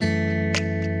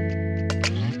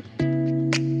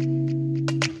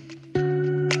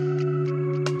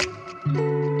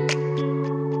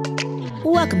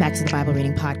Welcome back to the Bible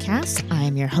Reading Podcast. I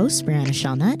am your host,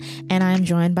 Brieanna, and I am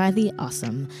joined by the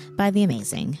awesome, by the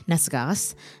amazing Nessa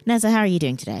Goss. Nessa, how are you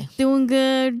doing today? Doing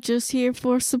good. Just here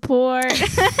for support.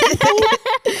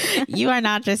 You are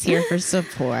not just here for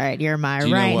support. You're my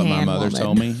right hand woman. Do you know what my mother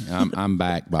told me? I'm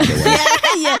back, by the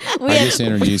way. I just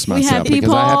introduced myself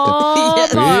because I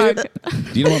have to.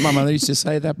 Do you know what my mother used to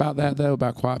say about that, though,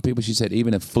 about quiet people? She said,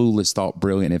 even a fool is thought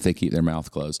brilliant if they keep their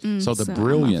mouth closed. So the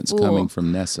brilliance coming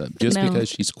from Nessa, just because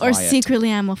she's quiet. Or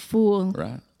secretly I'm a fool.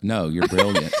 Right. No, you're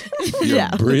brilliant. You're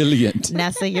brilliant.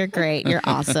 Nessa, you're great. You're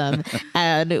awesome.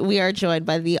 And we are joined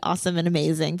by the awesome and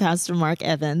amazing Pastor Mark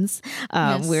Evans.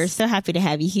 Yes. We're so happy to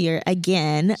have you here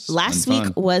again. Last week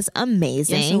was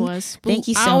amazing. Yes, it was. Thank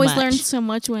you so much. I always learn so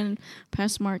much when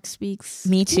Pastor Mark speaks.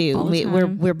 Me too.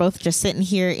 We're both just sitting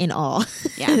here in awe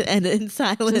and in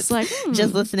silence,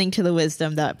 just listening to the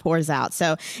wisdom that pours out.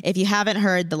 So if you haven't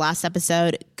heard the last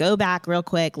episode, go back real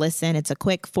quick, listen. It's a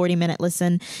quick 40-minute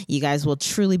listen. You guys will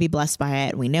truly be blessed by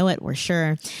it. We know it. We're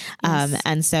sure. Yes.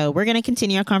 And so we're going to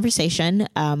continue our conversation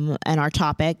and our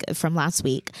topic from last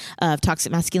week of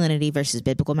toxic masculinity versus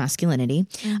biblical masculinity.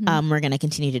 Mm-hmm. We're going to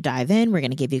continue to dive in. We're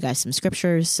going to give you guys some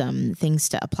scriptures, some things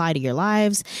to apply to your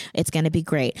lives. It's going to be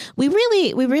great. We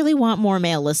really want more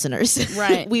male listeners.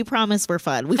 Right. We promise we're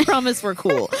fun. We promise we're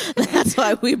cool. That's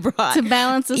why we brought to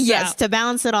balance us out. Yes, to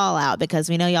balance it all out, because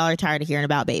we know y'all are tired of hearing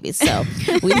about babies. So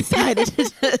we decided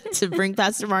to bring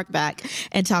Pastor Mark back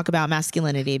and talk about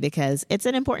masculinity because it's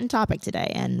an important topic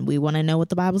today and we want to know what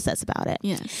the Bible says about it.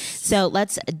 Yes. So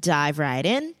let's dive right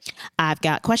in. I've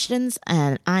got questions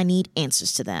and I need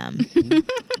answers to them.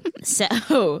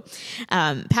 So,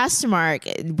 Pastor Mark,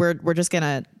 we're just going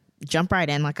to jump right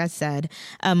in. Like I said,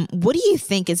 what do you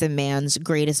think is a man's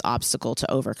greatest obstacle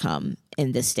to overcome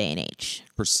in this day and age?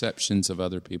 Perceptions of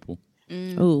other people.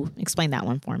 Ooh, explain that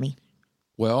one for me.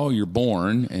 Well, you're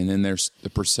born, and then there's the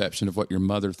perception of what your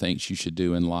mother thinks you should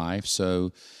do in life.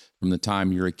 So from the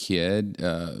time you're a kid,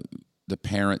 the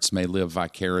parents may live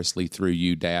vicariously through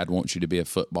you. Dad wants you to be a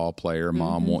football player.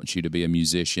 Mom wants you to be a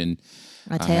musician.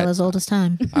 A tale as old as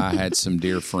time. I had some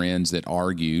dear friends that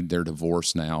argued, they're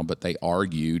divorced now, but they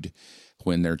argued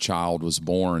when their child was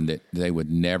born that they would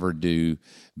never do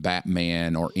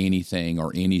Batman or anything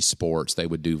or any sports. They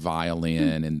would do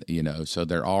violin and, so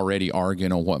they're already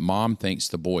arguing on what mom thinks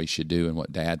the boy should do and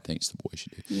what dad thinks the boy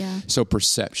should do. Yeah. So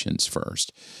perceptions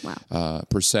first. Wow.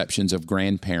 Perceptions of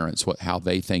grandparents, how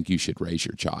they think you should raise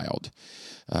your child.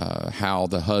 How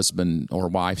the husband or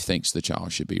wife thinks the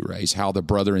child should be raised. How the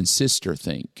brother and sister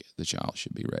think the child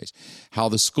should be raised. How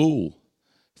the school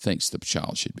thinks the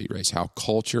child should be raised, how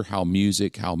culture, how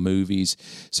music, how movies.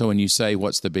 So when you say,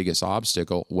 what's the biggest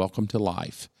obstacle? Welcome to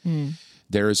life.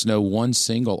 There is no one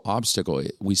single obstacle.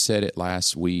 We said it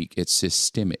last week. It's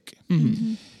systemic.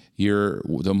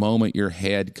 Mm-hmm. The moment your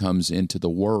head comes into the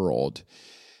world,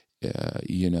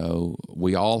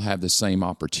 we all have the same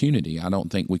opportunity. I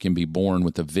don't think we can be born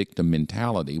with a victim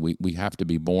mentality. We have to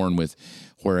be born with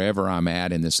wherever I'm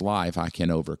at in this life, I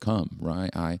can overcome, right?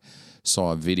 I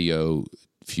saw a video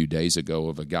few days ago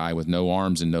of a guy with no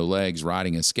arms and no legs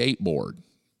riding a skateboard.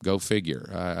 Go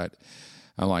figure.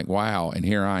 I'm like, wow. And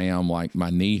here I am, like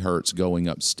my knee hurts going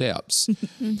up steps.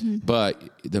 But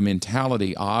the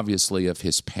mentality, obviously, of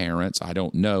his parents, I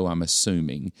don't know, I'm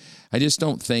assuming. I just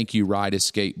don't think you ride a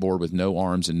skateboard with no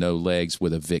arms and no legs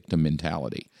with a victim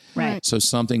mentality. Right. So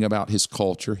something about his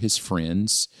culture, his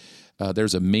friends.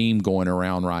 There's a meme going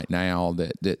around right now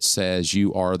that says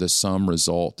you are the sum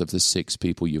result of the 6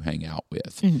 people you hang out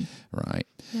with, right?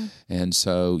 Yeah. And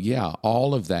so,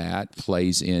 all of that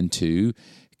plays into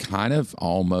kind of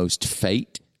almost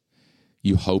fate.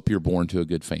 You hope you're born to a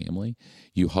good family.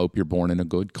 You hope you're born in a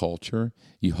good culture.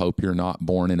 You hope you're not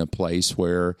born in a place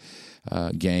where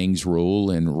gangs rule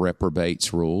and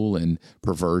reprobates rule and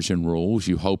perversion rules.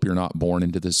 You hope you're not born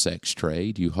into the sex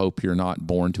trade. You hope you're not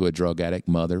born to a drug addict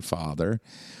mother, father.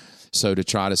 So to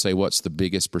try to say what's the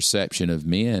biggest perception of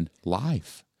men?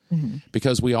 Life.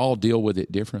 Because we all deal with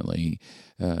it differently.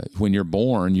 When you're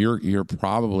born, you're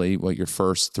probably your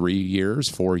first 3 years,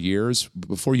 4 years,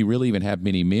 before you really even have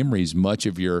many memories, much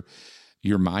of your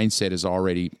mindset is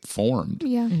already formed.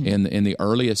 Yeah. In the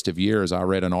earliest of years, I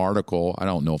read an article, I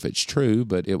don't know if it's true,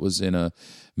 but it was in a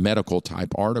medical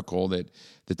type article that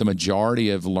the majority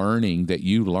of learning that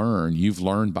you've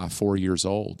learned by 4 years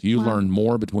old. You learn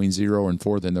more between 0 and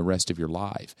 4 than the rest of your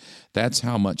life. That's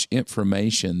how much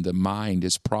information the mind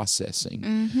is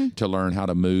processing to learn how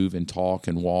to move and talk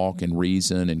and walk and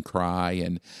reason and cry.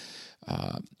 And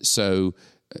so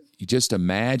you just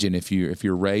imagine if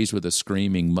you're raised with a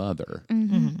screaming mother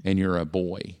and you're a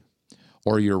boy,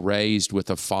 or you're raised with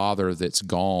a father that's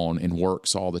gone and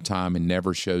works all the time and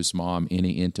never shows mom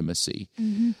any intimacy,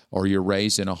 or you're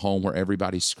raised in a home where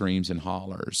everybody screams and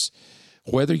hollers.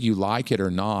 Whether you like it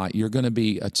or not, you're going to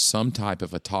be some type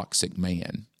of a toxic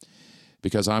man,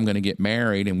 because I'm going to get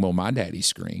married and, well, my daddy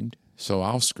screamed, so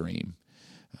I'll scream.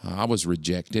 I was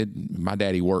rejected. My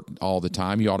daddy worked all the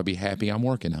time. You ought to be happy I'm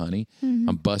working, honey.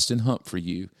 I'm busting hump for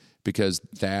you, because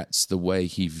that's the way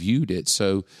he viewed it.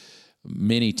 So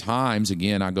many times,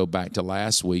 again, I go back to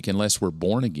last week, unless we're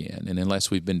born again and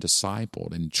unless we've been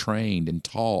discipled and trained and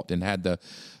taught and had the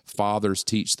fathers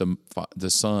teach the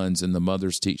sons and the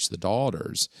mothers teach the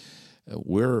daughters,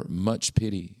 we're much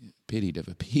pitied of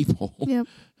a people. Yep.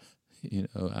 You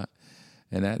know,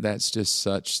 and that's just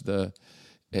such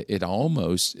it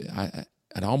almost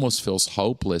feels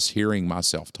hopeless hearing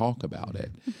myself talk about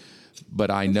it. But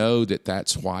I know that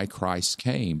that's why Christ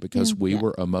came, because we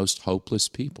were a most hopeless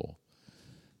people,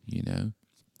 you know.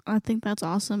 I think that's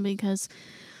awesome, because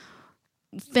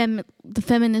the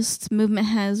feminist movement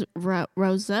has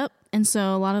rose up, and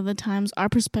so a lot of the times our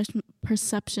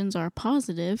perceptions are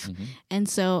positive, and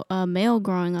so a male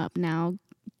growing up now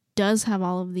does have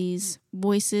all of these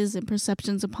voices and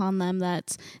perceptions upon them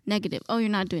that's negative. Oh, you're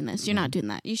not doing this. You're not doing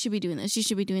that. You should be doing this. You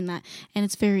should be doing that. And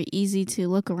it's very easy to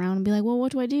look around and be like, well,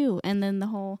 what do I do? And then the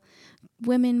whole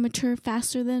women mature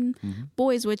faster than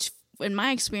boys, which in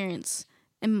my experience,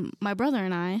 and my brother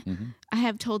and I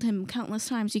have told him countless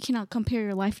times, you cannot compare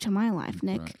your life to my life,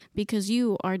 Nick, because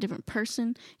you are a different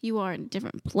person. You are in a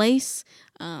different place.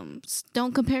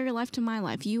 Don't compare your life to my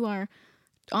life. You are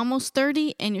almost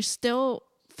 30 and you're still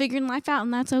figuring life out,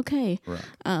 and that's okay. Right.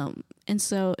 And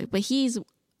so, but he's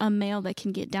a male that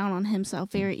can get down on himself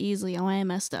very easily. Oh, I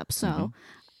messed up, so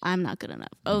I'm not good enough.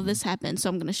 Oh, this happened, so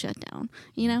I'm going to shut down.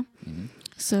 You know.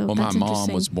 So, well, that's my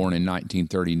mom was born in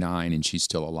 1939, and she's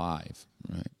still alive.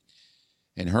 Right.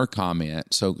 And her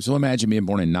comment, so imagine being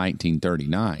born in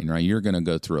 1939, right? You're going to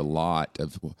go through a lot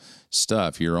of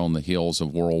stuff. You're on the heels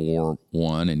of World War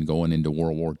I and going into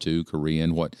World War II,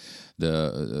 Korean,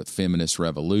 the feminist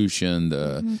revolution,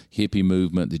 the hippie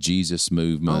movement, the Jesus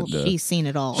movement. She's seen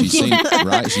it all. She's seen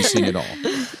it all.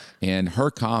 And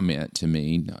her comment to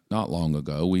me not long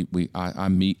ago, I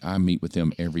meet with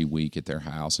them every week at their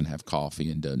house and have coffee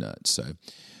and donuts.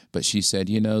 But she said,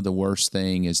 the worst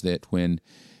thing is that when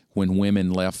women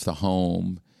left the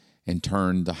home and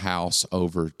turned the house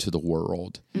over to the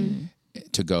world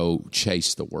to go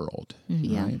chase the world.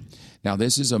 Right? Now,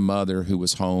 this is a mother who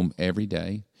was home every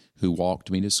day, who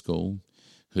walked me to school,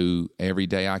 who every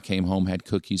day I came home had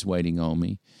cookies waiting on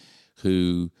me,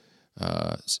 who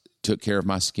took care of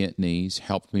my skint knees,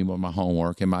 helped me with my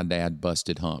homework, and my dad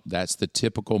busted hump. That's the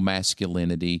typical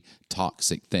masculinity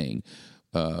toxic thing.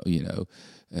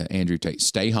 Andrew,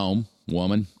 stay home,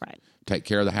 woman. Right. Take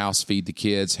care of the house, feed the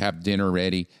kids, have dinner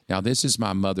ready. Now, this is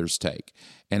my mother's take.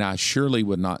 And I surely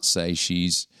would not say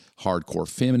she's hardcore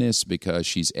feminist, because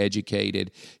she's educated.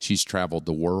 She's traveled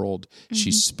the world.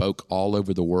 She spoke all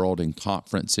over the world in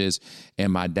conferences.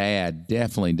 And my dad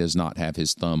definitely does not have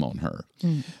his thumb on her.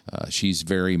 She's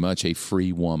very much a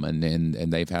free woman,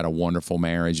 and they've had a wonderful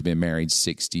marriage, been married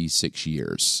 66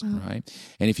 years, right?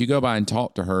 And if you go by and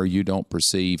talk to her, you don't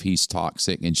perceive he's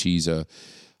toxic and she's a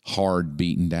hard,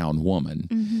 beaten down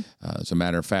woman. As a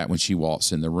matter of fact, when she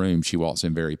walks in the room, she walks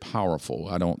in very powerful.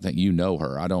 I don't think you know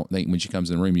her. I don't think when she comes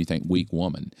in the room, you think weak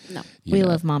woman. No, we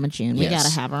love Mama June. We got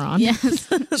to have her on. Yes.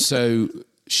 So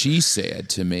she said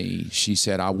to me,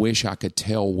 I wish I could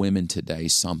tell women today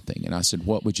something. And I said,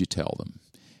 what would you tell them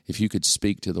if you could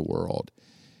speak to the world?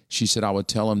 She said, I would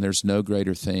tell them there's no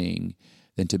greater thing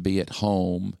than to be at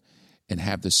home and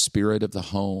have the spirit of the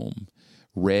home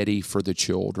ready for the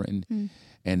children.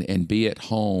 And be at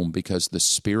home, because the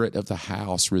spirit of the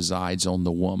house resides on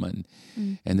the woman.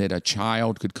 And that a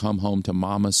child could come home to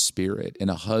mama's spirit, and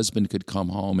a husband could come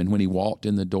home, and when he walked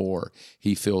in the door,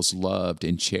 he feels loved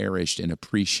and cherished and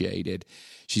appreciated.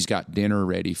 She's got dinner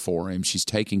ready for him. She's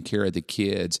taking care of the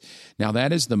kids. Now,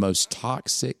 that is the most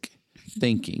toxic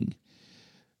thinking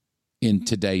in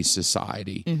today's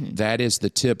society. That is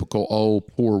the typical, oh,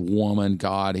 poor woman,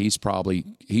 God, he's probably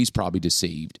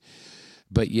deceived.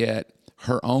 But yet,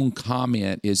 her own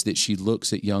comment is that she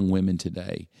looks at young women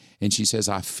today and she says,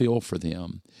 I feel for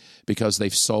them, because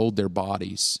they've sold their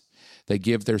bodies. They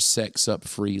give their sex up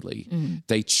freely.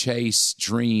 They chase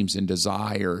dreams and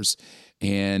desires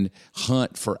and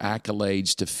hunt for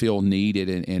accolades to feel needed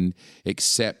and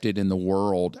accepted in the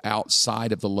world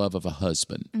outside of the love of a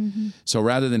husband. So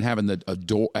rather than having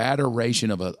the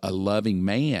adoration of a loving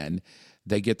man,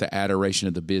 they get the adoration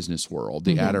of the business world,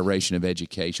 the adoration of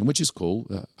education, which is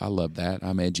cool. I love that.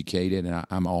 I'm educated and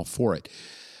I'm all for it.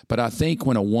 But I think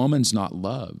when a woman's not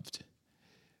loved,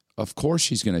 of course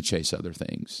she's going to chase other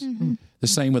things. Mm-hmm. The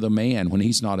same with a man. When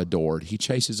he's not adored, he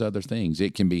chases other things.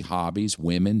 It can be hobbies,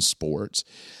 women, sports.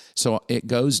 So it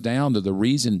goes down to the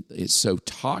reason it's so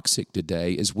toxic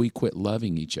today is we quit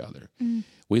loving each other. Mm.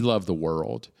 We love the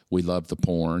world. We love the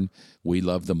porn. We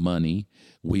love the money.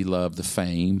 We love the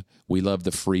fame. We love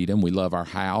the freedom. We love our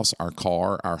house, our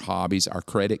car, our hobbies, our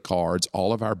credit cards,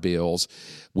 all of our bills.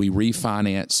 We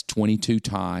refinance 22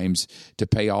 times to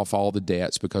pay off all the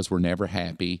debts because we're never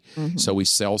happy. Mm-hmm. So we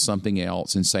sell something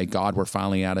else and say, God, we're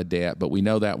finally out of debt. But we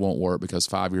know that won't work because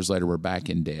 5 years later we're back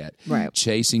in debt. Right.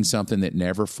 Chasing something that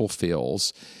never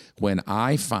fulfills. When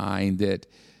I find that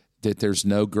there's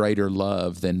no greater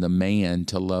love than the man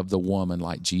to love the woman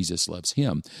like Jesus loves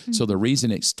him. Mm-hmm. So the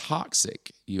reason it's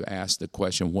toxic, you ask the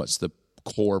question, what's the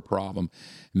core problem?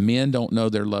 Men don't know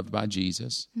they're loved by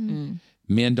Jesus. Mm-hmm.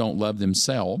 Men don't love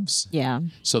themselves. Yeah.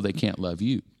 So they can't love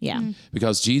you. Yeah. Mm-hmm.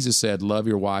 Because Jesus said, love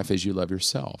your wife as you love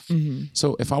yourself. Mm-hmm.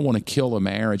 So if I want to kill a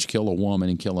marriage, kill a woman,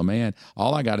 and kill a man,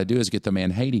 all I got to do is get the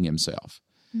man hating himself.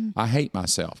 I hate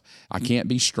myself. I can't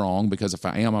be strong because if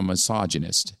I am, I'm a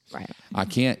misogynist. Right. I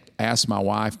can't ask my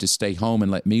wife to stay home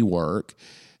and let me work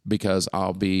because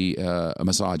I'll be a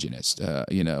misogynist.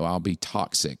 I'll be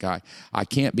toxic. I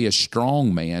can't be a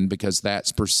strong man because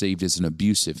that's perceived as an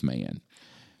abusive man.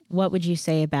 What would you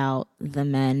say about the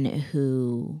men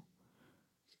who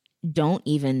don't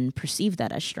even perceive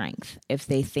that as strength if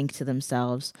they think to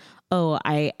themselves, oh,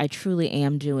 I truly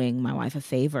am doing my wife a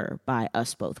favor by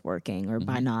us both working or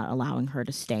by not allowing her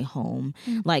to stay home,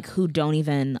 like who don't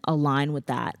even align with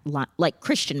that, like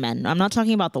Christian men. I'm not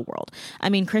talking about the world. I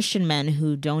mean, Christian men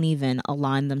who don't even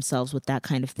align themselves with that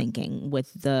kind of thinking,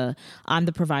 with I'm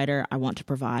the provider, I want to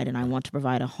provide, and I want to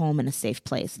provide a home and a safe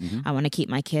place. I want to keep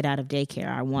my kid out of daycare.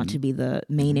 I want to be the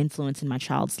main influence in my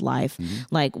child's life.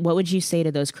 Like, what would you say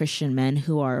to those Christian men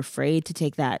who are afraid to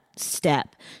take that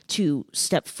step, to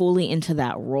step fully into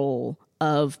that role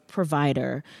of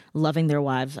provider, loving their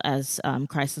wives as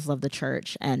Christ has loved the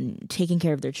church, and taking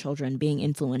care of their children, being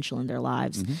influential in their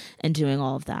lives, and doing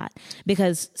all of that?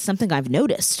 Because something I've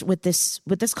noticed with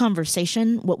this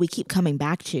conversation, what we keep coming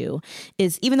back to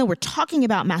is, even though we're talking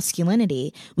about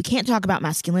masculinity, we can't talk about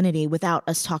masculinity without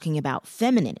us talking about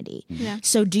femininity. Yeah.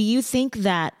 So do you think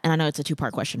that, and I know it's a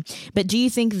two-part question, but do you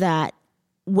think that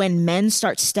when men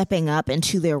start stepping up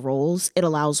into their roles, it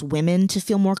allows women to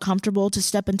feel more comfortable to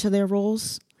step into their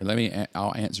roles?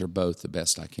 I'll answer both the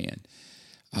best I can.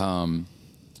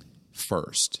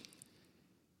 First,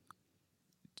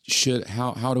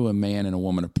 how do a man and a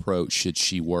woman approach, should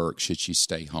she work, should she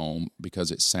stay home?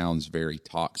 Because it sounds very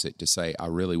toxic to say, I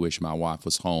really wish my wife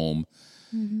was home,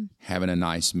 having a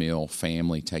nice meal,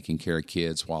 family, taking care of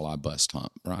kids while I bust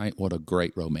hump, right? What a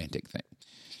great romantic thing.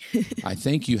 I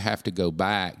think you have to go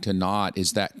back to not,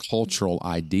 is that cultural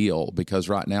ideal? Because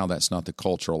right now that's not the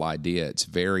cultural idea. It's a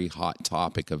very hot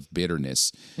topic of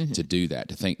bitterness to do that,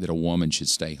 to think that a woman should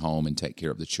stay home and take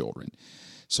care of the children.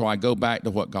 So I go back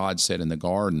to what God said in the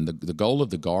garden. The goal of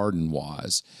the garden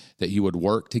was that you would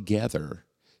work together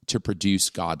to produce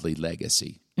godly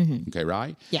legacy. Okay,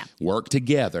 right? Yeah. Work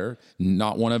together,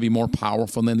 not one of you more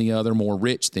powerful than the other, more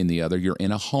rich than the other. You're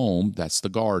in a home, that's the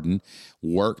garden.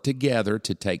 Work together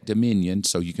to take dominion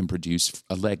so you can produce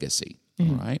a legacy, all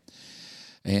right?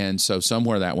 And so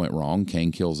somewhere that went wrong.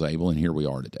 Cain kills Abel, and here we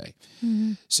are today.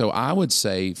 So I would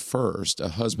say first, a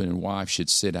husband and wife should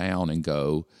sit down and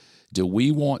go, do we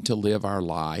want to live our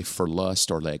life for lust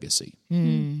or legacy?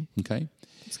 Okay?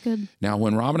 That's good. Now,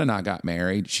 when Robin and I got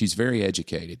married, she's very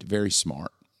educated, very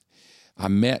smart. I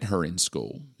met her in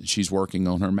school. She's working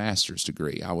on her master's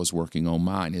degree. I was working on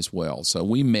mine as well. So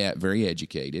we met very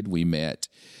educated. We met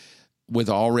with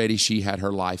already, she had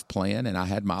her life plan and I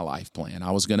had my life plan.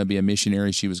 I was going to be a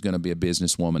missionary. She was going to be a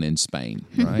businesswoman in Spain,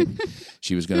 right?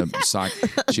 She was going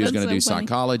to do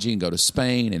psychology and go to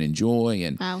Spain and enjoy.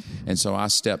 And so I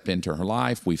stepped into her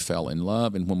life. We fell in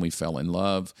love. And when we fell in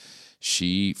love,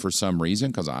 she, for some reason,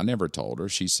 because I never told her,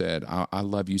 she said, I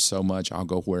love you so much, I'll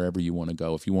go wherever you want to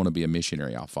go. If you want to be a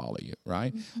missionary, I'll follow you,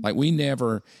 right? Like, we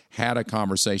never had a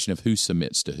conversation of who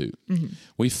submits to who.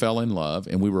 We fell in love,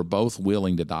 and we were both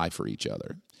willing to die for each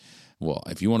other. Well,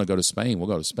 if you want to go to Spain, we'll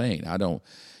go to Spain. I don't,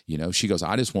 she goes,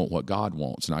 I just want what God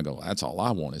wants. And I go, that's all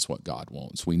I want is what God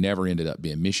wants. We never ended up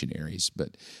being missionaries,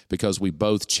 but because we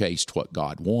both chased what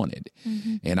God wanted.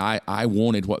 And I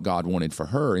wanted what God wanted for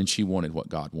her, and she wanted what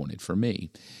God wanted for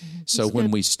me. So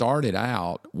when we started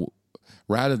out,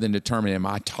 rather than determining, am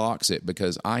I toxic?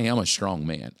 Because I am a strong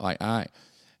man. Like,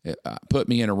 put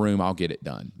me in a room, I'll get it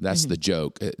done. That's the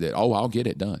joke. I'll get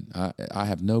it done. I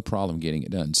have no problem getting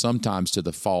it done. Sometimes to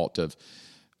the fault of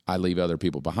I leave other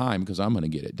people behind because I'm going to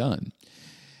get it done.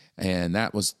 And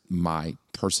that was my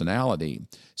personality.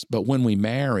 But when we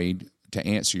married, to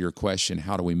answer your question,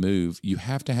 how do we move? You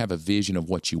have to have a vision of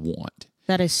what you want.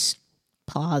 That is,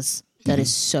 pause. That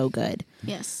is so good.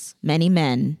 Yes. Many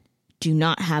men do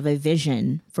not have a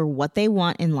vision for what they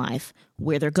want in life,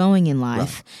 where they're going in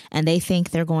life, and they think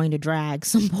they're going to drag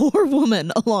some poor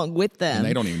woman along with them. And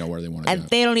they don't even know where they want to go. And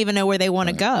they don't even know where they want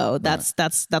to go. That's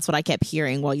what I kept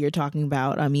hearing while you're talking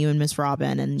about you and Miss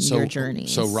Robin and your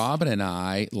journeys. So Robin and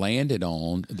I landed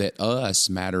on that us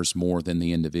matters more than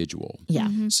the individual. Yeah.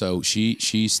 Mm-hmm. So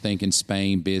she's thinking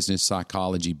Spain, business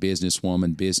psychology,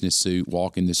 businesswoman, business suit,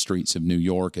 walking the streets of New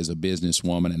York as a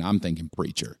businesswoman, and I'm thinking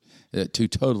preacher. Two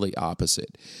totally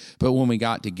opposite. But when we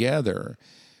got together,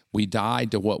 we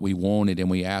died to what we wanted, and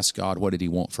we asked God, what did he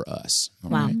want for us?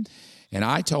 Wow. Right? And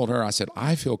I told her, I said,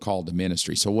 I feel called to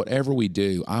ministry. So whatever we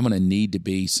do, I'm going to need to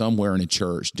be somewhere in a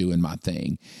church doing my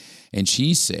thing. And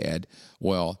she said,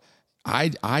 well,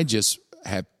 I just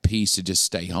have peace to just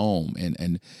stay home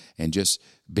and just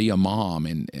be a mom.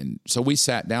 And so we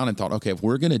sat down and thought, okay, if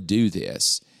we're going to do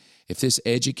this, if this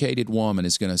educated woman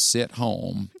is going to sit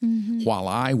home while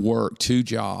I work 2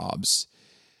 jobs,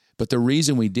 but the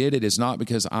reason we did it is not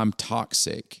because I'm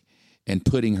toxic and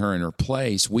putting her in her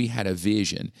place. We had a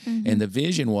vision. And the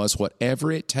vision was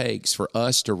whatever it takes for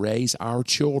us to raise our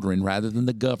children rather than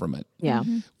the government,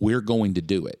 we're going to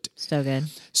do it. So good.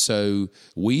 So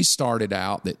we started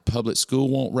out that public school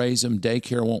won't raise them,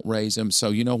 daycare won't raise them. So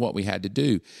you know what we had to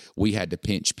do? We had to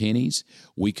pinch pennies.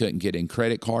 We couldn't get in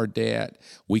credit card debt.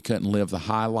 We couldn't live the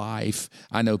high life.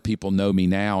 I know people know me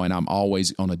now, and I'm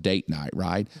always on a date night,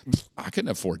 right? I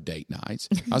couldn't afford date nights.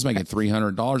 I was making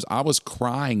 $300. I was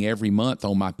crying every month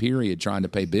on my period trying to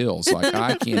pay bills. Like,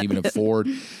 I can't even afford.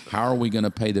 How are we going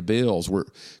to pay the bills? We're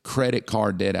credit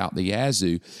card debt out the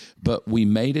yazoo. But we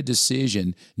made a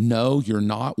decision. No, you're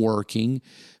not working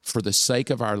for the sake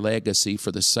of our legacy,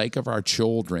 for the sake of our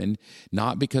children,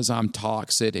 not because I'm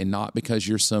toxic and not because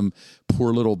you're some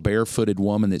poor little barefooted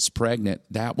woman that's pregnant.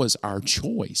 That was our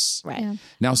choice. Right. Yeah.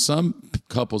 Now, some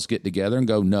couples get together and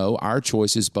go, no, our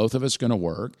choice is both of us going to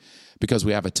work because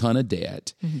we have a ton of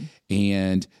debt,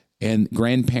 and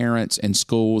grandparents and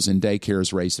schools and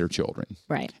daycares raise their children.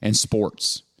 Right. And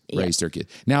sports raise their kids.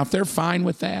 Now, if they're fine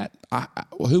with that,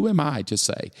 who am I to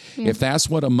say? If that's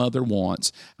what a mother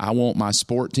wants, I want my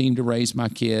sport team to raise my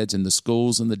kids and the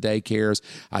schools and the daycares.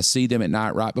 I see them at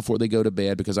night right before they go to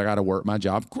bed because I got to work my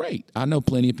job. Great. I know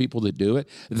plenty of people that do it.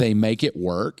 They make it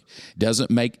work.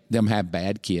 Doesn't make them have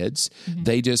bad kids.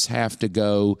 They just have to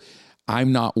go,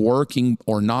 I'm not working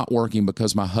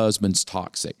because my husband's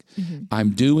toxic.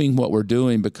 I'm doing what we're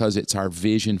doing because it's our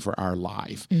vision for our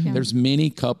life. There's many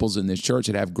couples in this church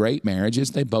that have great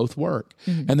marriages. They both work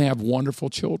and they have wonderful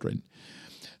children.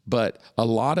 But a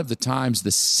lot of the times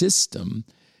the system,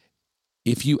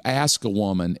 if you ask a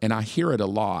woman, and I hear it a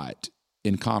lot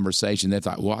in conversation, they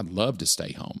thought, well, I'd love to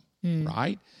stay home,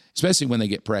 right? Especially when they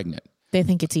get pregnant. They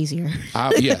think it's easier.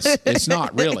 Yes, it's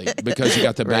not really, because you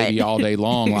got the baby all day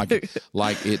long.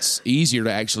 Like it's easier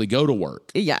to actually go to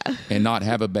work, and not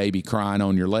have a baby crying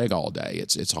on your leg all day.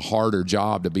 It's a harder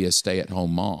job to be a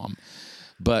stay-at-home mom.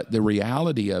 But the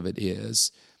reality of it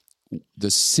is,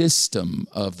 the system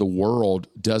of the world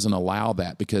doesn't allow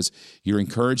that, because you're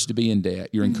encouraged to be in debt.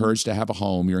 You're encouraged to have a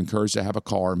home. You're encouraged to have a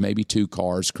car, maybe 2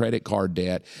 cars, credit card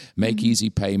debt, make easy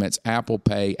payments, Apple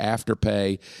Pay,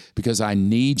 Afterpay, because I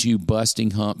need you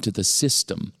busting hump to the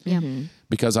system,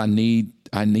 because I need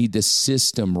the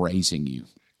system raising you.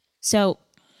 So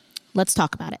let's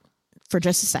talk about it for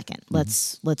just a second.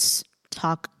 Let's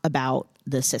talk about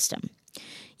the system.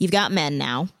 You've got men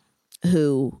now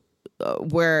who,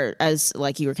 whereas,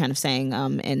 like you were kind of saying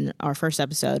in our first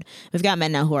episode, we've got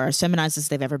men now who are as feminized as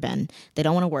they've ever been. They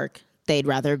don't want to work. They'd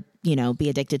rather, be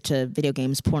addicted to video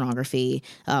games, pornography,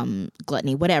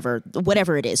 gluttony, whatever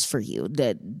it is for you.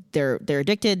 That they're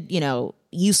addicted,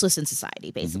 useless in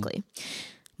society, basically.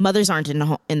 Mothers aren't in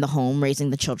the home raising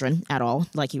the children at all.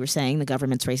 Like you were saying, the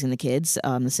government's raising the kids.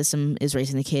 The system is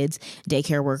raising the kids.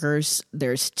 Daycare workers,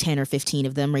 there's 10 or 15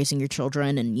 of them raising your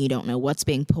children, and you don't know what's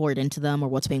being poured into them or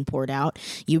what's being poured out.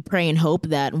 You pray and hope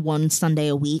that one Sunday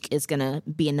a week is going to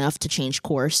be enough to change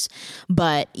course.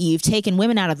 But you've taken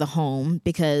women out of the home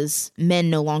because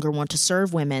men no longer want to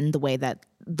serve women the way that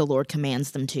the Lord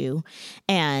commands them to.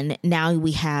 And now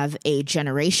we have a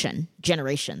generations,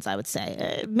 I would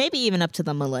say, maybe even up to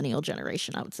the millennial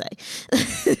generation, I would say,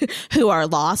 who are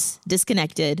lost,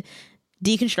 disconnected,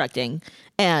 deconstructing,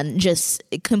 and just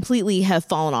completely have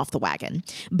fallen off the wagon.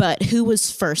 But who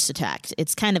was first attacked?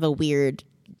 It's kind of a weird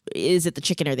is it the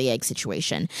chicken or the egg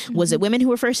situation? Was it women who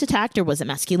were first attacked, or was it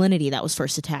masculinity that was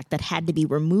first attacked that had to be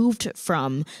removed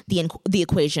from the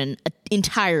equation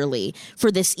entirely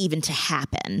for this even to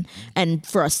happen, and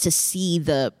for us to see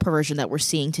the perversion that we're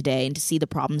seeing today and to see the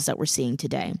problems that we're seeing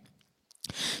today?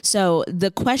 So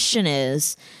the question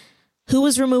is, who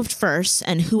was removed first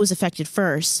and who was affected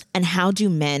first, and how do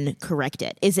men correct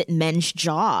it? Is it men's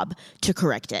job to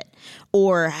correct it,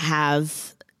 or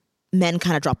have men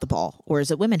kind of dropped the ball, or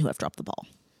is it women who have dropped the ball?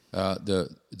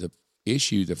 The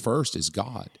issue, the first, is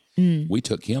God. We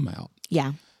took him out.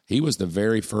 Yeah. He was the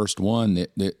very first one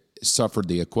that suffered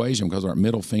the equation because of our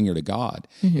middle finger to God.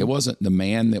 It wasn't the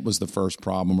man that was the first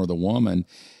problem or the woman.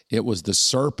 It was the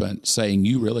serpent saying,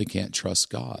 you really can't trust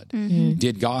God.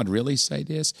 Did God really say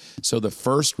this? So the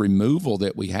first removal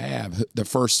that we have, the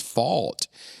first fault,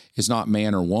 is not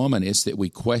man or woman. It's that we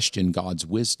question God's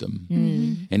wisdom.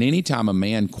 And anytime a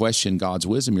man questions God's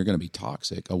wisdom, you're going to be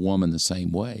toxic. A woman the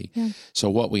same way. Yeah. So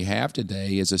what we have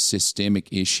today is a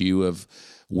systemic issue of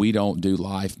we don't do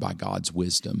life by God's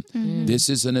wisdom. This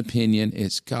is an opinion.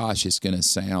 It's going to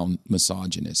sound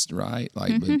misogynist, right?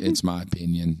 Like, but it's my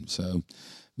opinion. So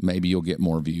maybe you'll get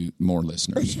more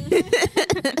listeners.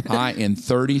 In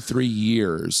 33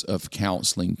 years of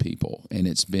counseling people, and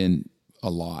it's been a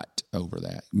lot over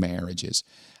that, marriages,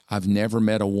 I've never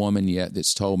met a woman yet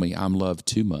that's told me I'm loved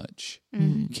too much,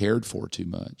 cared for too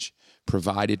much,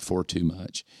 provided for too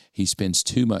much. He spends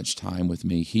too much time with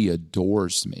me. He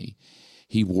adores me.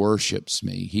 He worships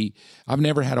me. I've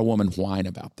never had a woman whine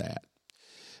about that,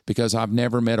 because I've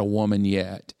never met a woman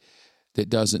yet that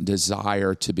doesn't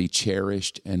desire to be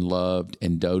cherished and loved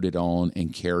and doted on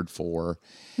and cared for.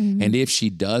 And if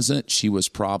she doesn't, she was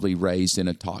probably raised in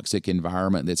a toxic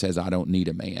environment that says, I don't need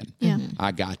a man. Yeah.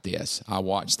 I got this. I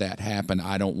watched that happen.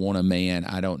 I don't want a man.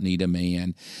 I don't need a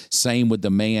man. Same with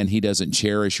the man. He doesn't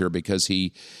cherish her because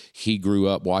he grew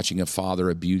up watching a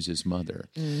father abuse his mother.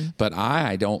 But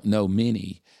I don't know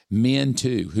many men,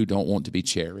 too, who don't want to be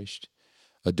cherished,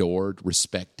 adored,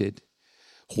 respected.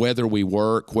 Whether we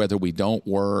work, whether we don't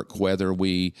work, whether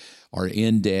we are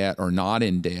in debt or not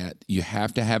in debt, you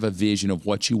have to have a vision of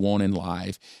what you want in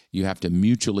life. You have to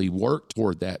mutually work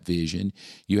toward that vision.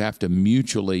 You have to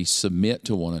mutually submit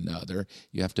to one another.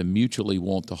 You have to mutually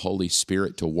want the Holy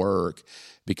Spirit to work,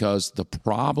 because the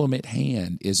problem at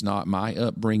hand is not my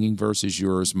upbringing versus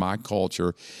yours, my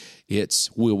culture.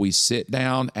 It's, will we sit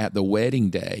down at the wedding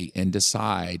day and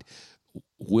decide,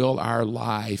 will our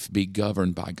life be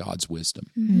governed by God's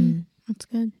wisdom? That's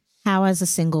good. How, as a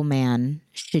single man,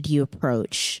 should you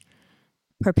approach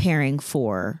preparing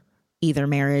for either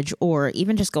marriage or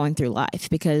even just going through life?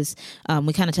 Because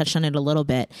we kind of touched on it a little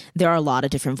bit. There are a lot of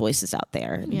different voices out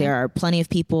there. Yeah. There are plenty of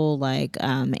people like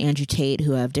Andrew Tate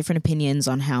who have different opinions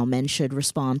on how men should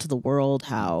respond to the world,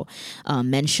 how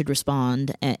men should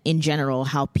respond in general,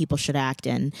 how people should act.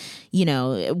 And, you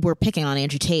know, we're picking on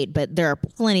Andrew Tate, but there are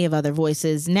plenty of other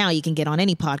voices. Now you can get on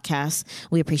any podcast.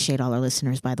 We appreciate all our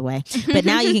listeners, by the way. But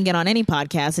now you can get on any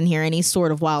podcast and hear any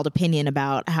sort of wild opinion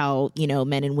about how, you know,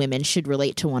 men and women should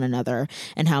relate to one another,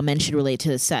 and how men should relate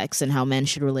to sex, and how men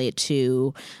should relate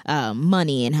to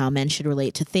money, and how men should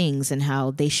relate to things, and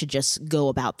how they should just go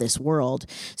about this world.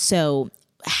 So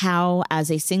how,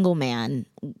 as a single man,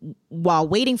 while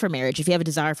waiting for marriage, if you have a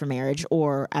desire for marriage,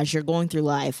 or as you're going through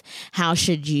life, how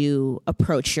should you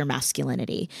approach your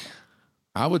masculinity?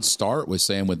 I would start with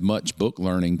saying, with much book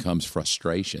learning comes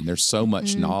frustration. There's so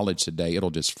much knowledge today, it'll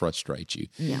just frustrate you.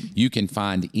 Yeah. You can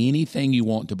find anything you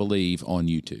want to believe on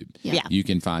YouTube. Yeah. You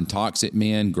can find toxic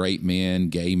men, great men,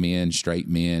 gay men, straight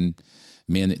men,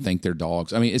 men that think they're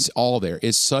dogs. I mean, it's all there.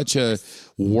 It's such a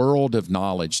world of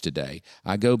knowledge today.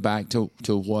 I go back to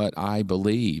what I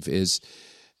believe is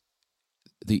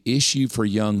the issue for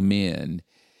young men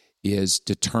is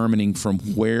determining from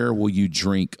where will you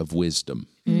drink of wisdom.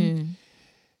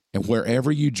 And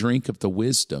wherever you drink of the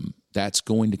wisdom, that's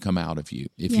going to come out of you.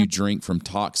 If you drink from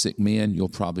toxic men, you'll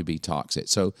probably be toxic.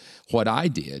 So what I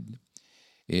did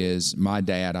is, my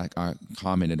dad, I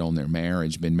commented on their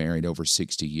marriage, been married over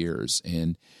 60 years.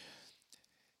 And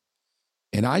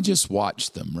I just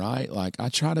watched them, right? Like, I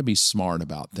try to be smart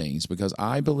about things, because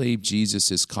I believe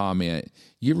Jesus' comment,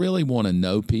 you really want to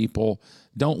know people,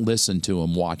 don't listen to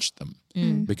them, watch them,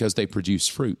 because they produce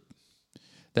fruit.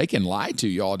 They can lie to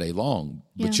you all day long,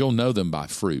 but you'll know them by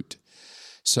fruit.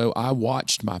 So I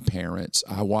watched my parents.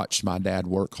 I watched my dad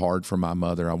work hard for my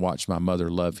mother. I watched my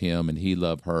mother love him and he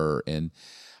loved her. And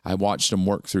I watched them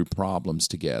work through problems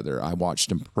together. I watched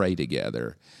them pray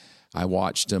together. I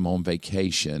watched them on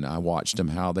vacation. I watched them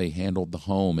how they handled the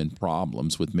home and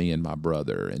problems with me and my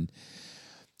brother. And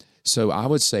So I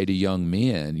would say to young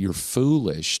men, you're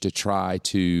foolish to try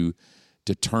to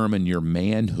determine your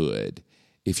manhood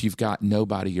if you've got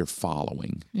nobody you're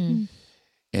following.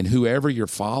 And whoever you're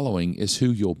following is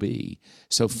who you'll be.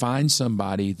 So find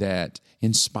somebody that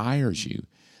inspires you.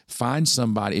 Find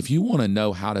somebody, if you want to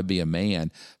know how to be a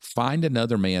man, find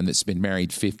another man that's been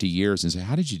married 50 years and say,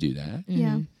 how did you do that?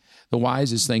 Yeah. The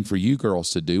wisest thing for you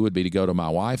girls to do would be to go to my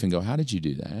wife and go, how did you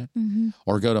do that?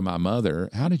 Or go to my mother,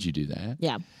 how did you do that?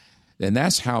 Yeah. And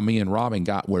that's how me and Robin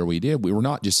got where we did. We were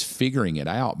not just figuring it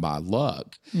out by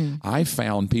luck. I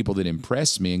found people that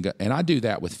impressed me, and I do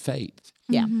that with faith.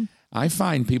 Yeah. I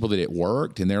find people that it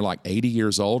worked, and they're like 80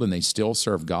 years old, and they still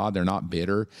serve God. They're not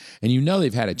bitter. And you know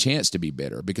they've had a chance to be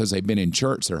bitter because they've been in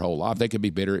church their whole life. They could be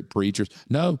bitter at preachers.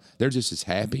 No, they're just as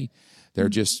happy. They're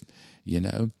just, you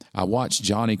know. I watched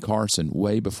Johnny Carson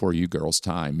way before you girls'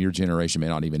 time. Your generation may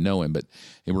not even know him, but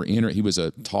he was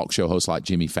a talk show host like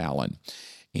Jimmy Fallon.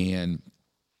 And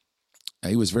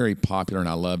he was very popular, and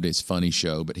I loved his funny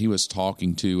show, but he was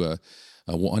talking to a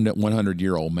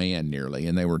 100-year-old man nearly,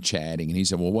 and they were chatting, and he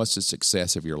said, well, what's the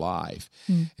success of your life?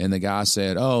 And the guy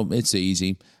said, oh, it's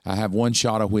easy. I have one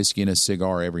shot of whiskey and a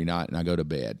cigar every night, and I go to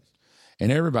bed.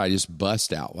 And everybody just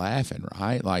bust out laughing,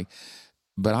 right? Like,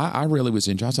 but I really was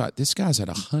enjoying. I thought, this guy's at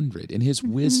 100, and his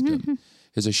wisdom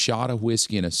is a shot of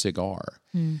whiskey and a cigar.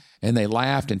 And they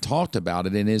laughed and talked about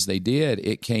it, and as they did,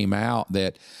 it came out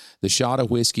that the shot of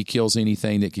whiskey kills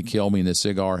anything that could kill me, and the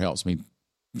cigar helps me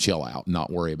chill out and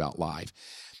not worry about life.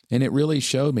 And it really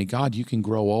showed me, God, you can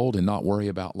grow old and not worry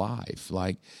about life.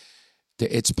 Like,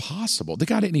 it's possible. The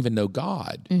guy didn't even know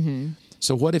God.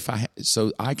 So what if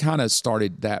I kind of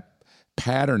started that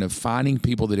pattern of finding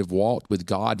people that have walked with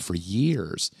God for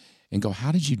years and go,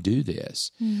 how did you do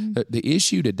this? The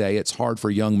issue today, it's hard for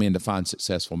young men to find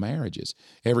successful marriages.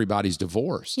 Everybody's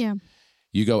divorced. Yeah.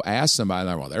 You go ask somebody,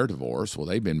 well, they're divorced. Well,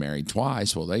 they've been married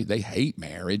twice. Well, they hate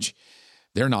marriage.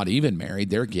 They're not even married.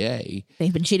 They're gay.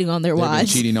 They've been cheating on their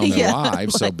wives.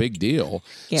 Wives, so big deal.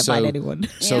 Can't find anyone.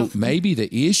 So maybe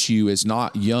the issue is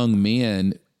not young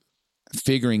men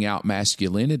figuring out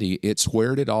masculinity. It's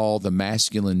where did all the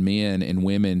masculine men and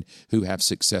women who have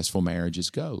successful marriages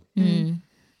go?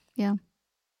 Yeah.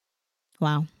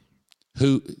 Wow.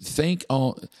 Who think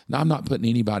on, now I'm not putting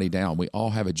anybody down. We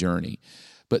all have a journey.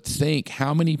 But think,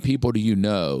 how many people do you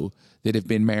know that have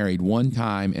been married one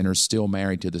time and are still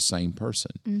married to the same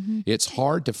person? It's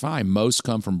hard to find. Most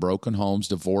come from broken homes,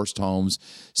 divorced homes,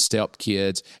 stepped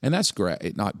kids, and that's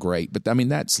great. Not great, but I mean,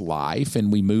 that's life, and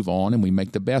we move on and we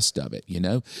make the best of it, you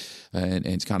know? And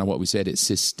it's kind of what we said. It's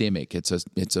systemic. It's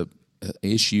a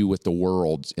issue with the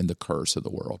world and the curse of the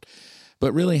world.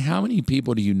 But really, how many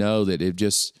people do you know that have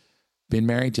just been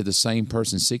married to the same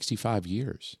person 65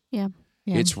 years? Yeah.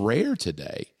 It's rare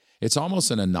today. It's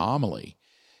almost an anomaly.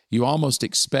 You almost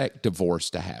expect divorce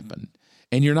to happen.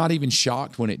 And you're not even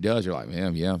shocked when it does. You're like,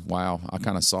 yeah, wow, I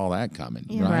kind of saw that coming,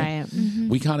 right?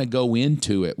 We kind of go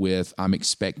into it with, I'm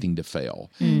expecting to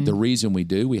fail. The reason we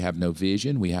do, we have no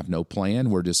vision, we have no plan,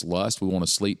 we're just lust, we want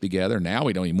to sleep together. Now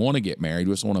we don't even want to get married,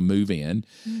 we just want to move in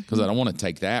because I don't want to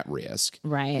take that risk.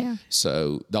 Right. Yeah.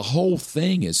 So the whole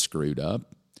thing is screwed up.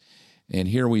 And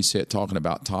here we sit talking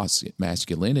about toxic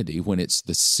masculinity when it's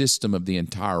the system of the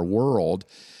entire world,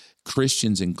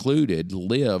 Christians included,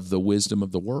 live the wisdom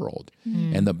of the world.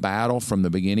 And the battle from the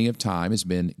beginning of time has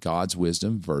been God's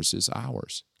wisdom versus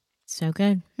ours. So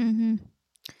good.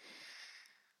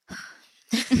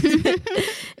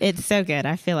 It's so good.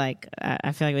 I feel like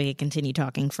we could continue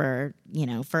talking for,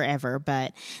 forever,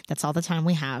 but that's all the time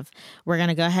we have. We're going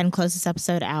to go ahead and close this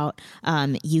episode out.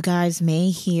 You guys may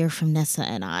hear from Nessa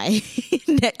and I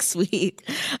next week.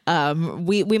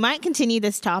 We might continue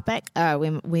this topic.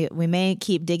 We may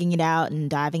keep digging it out and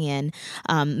diving in.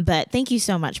 But thank you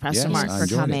so much, Pastor Mark, for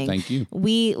coming. Thank you.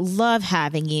 We love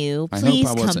having you. Please I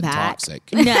hope I wasn't come back.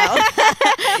 Toxic. No,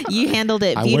 you handled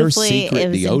it beautifully. It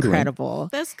was deodorant. Incredible.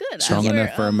 That's good. Strong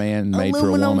enough for a man, made for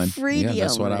a woman. Yeah,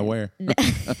 that's what I wear.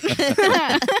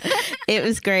 It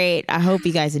was great. I hope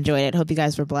you guys enjoyed it. Hope you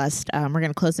guys were blessed. We're going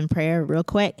to close in prayer real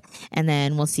quick, and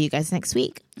then we'll see you guys next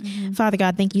week. Father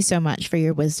God, thank you so much for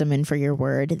your wisdom and for your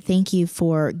word. Thank you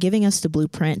for giving us the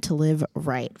blueprint to live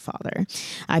right, Father.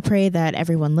 I pray that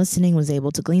everyone listening was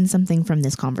able to glean something from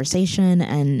this conversation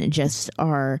and just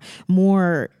are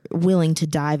more willing to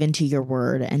dive into your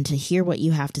word and to hear what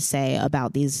you have to say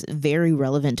about these very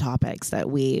relevant topics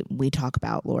that we talk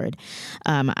about, Lord.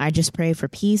 I just pray for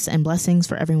peace and blessings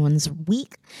for everyone's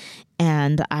week.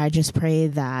 And I just pray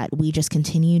that we just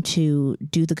continue to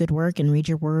do the good work and read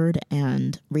your word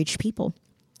and reach people.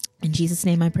 In Jesus'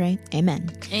 name I pray.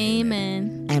 Amen.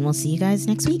 Amen. And we'll see you guys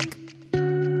next week.